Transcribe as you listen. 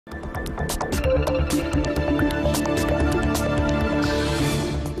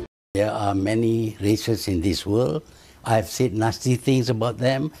there are many races in this world. I've said nasty things about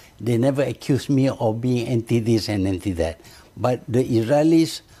them. They never accuse me of being anti-this and anti-that. But the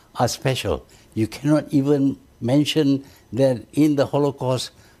Israelis are special. You cannot even mention that in the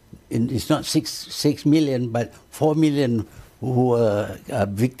Holocaust, it's not 6 million, but 4 million who were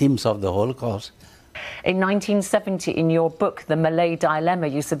victims of the Holocaust. In 1970, in your book, The Malay Dilemma,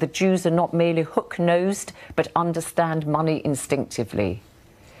 you said the Jews are not merely hook-nosed, but understand money instinctively.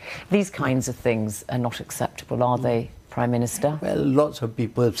 These kinds of things are not acceptable, are they, Prime Minister? Well, lots of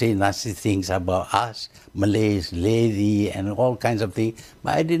people say nasty things about us, Malays, lazy, and all kinds of things,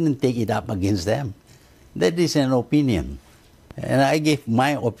 but I didn't take it up against them. That is an opinion, and I gave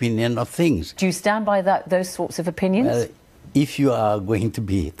my opinion of things. Do you stand by those sorts of opinions? Well, if you are going to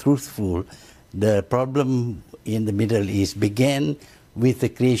be truthful, the problem in the Middle East began with the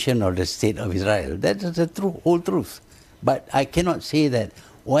creation of the State of Israel. That is the whole truth. But I cannot say that.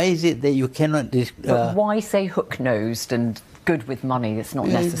 Why is it that you cannot... but why say hook-nosed and good with money? It's not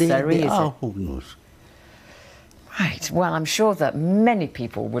necessary, they is are it? hook-nosed. Right. Well, I'm sure that many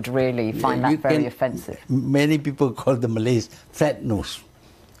people would really find that very offensive. Many people call the Malays flat-nosed.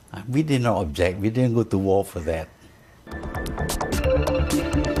 We did not object. We didn't go to war for that.